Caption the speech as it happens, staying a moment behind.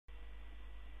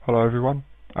Hello everyone,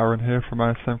 Aaron here from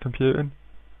ASM Computing.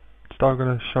 Today I'm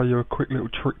going to show you a quick little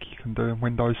trick you can do in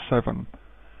Windows 7.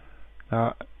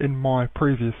 Now, in my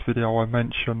previous video I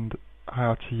mentioned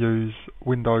how to use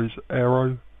Windows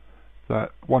Aero,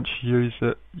 that once you use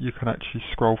it you can actually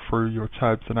scroll through your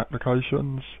tabs and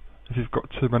applications if you've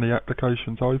got too many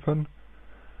applications open.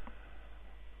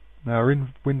 Now in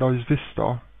Windows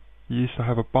Vista you used to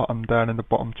have a button down in the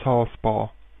bottom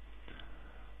taskbar.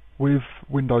 With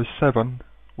Windows 7,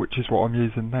 which is what I'm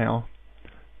using now,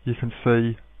 you can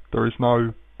see there is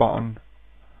no button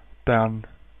down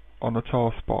on the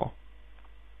taskbar.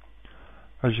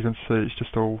 As you can see, it's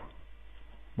just all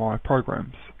my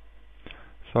programs.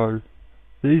 So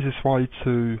the easiest way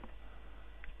to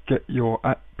get your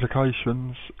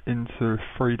applications into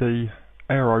 3D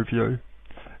Aero view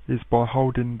is by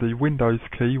holding the Windows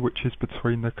key, which is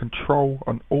between the Control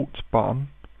and Alt button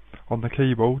on the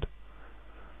keyboard.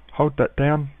 Hold that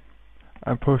down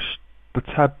and push the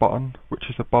tab button, which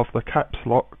is above the caps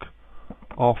lock,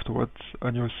 afterwards,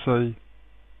 and you'll see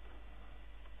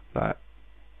that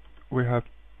we have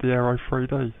the Aero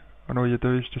 3D, and all you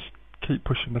do is just keep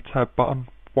pushing the tab button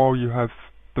while you have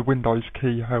the Windows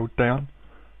key held down,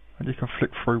 and you can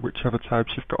flick through whichever tabs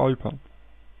you've got open.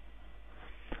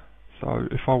 So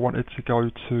if I wanted to go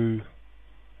to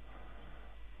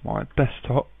my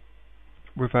desktop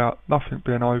without nothing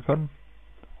being open,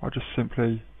 I just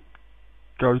simply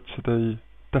go to the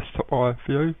desktop eye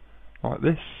view like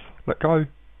this, let go,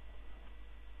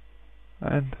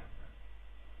 and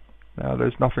now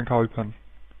there's nothing open.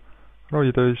 And all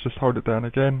you do is just hold it down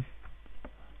again,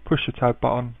 push the tab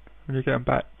button, and you're getting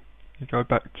back. You go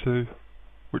back to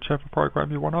whichever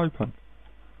program you want open.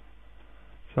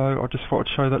 So I just thought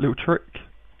I'd show you that little trick.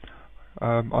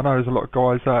 I know there's a lot of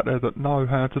guys out there that know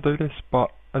how to do this, but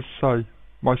as I say,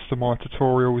 most of my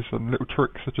tutorials and little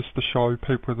tricks are just to show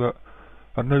people that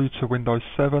are new to Windows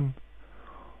 7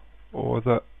 or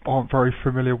that aren't very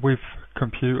familiar with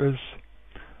computers,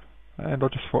 and I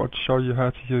just thought I'd show you how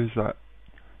to use that.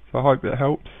 So I hope it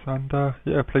helps, and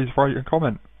yeah, please rate and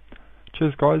comment.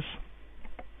 Cheers guys.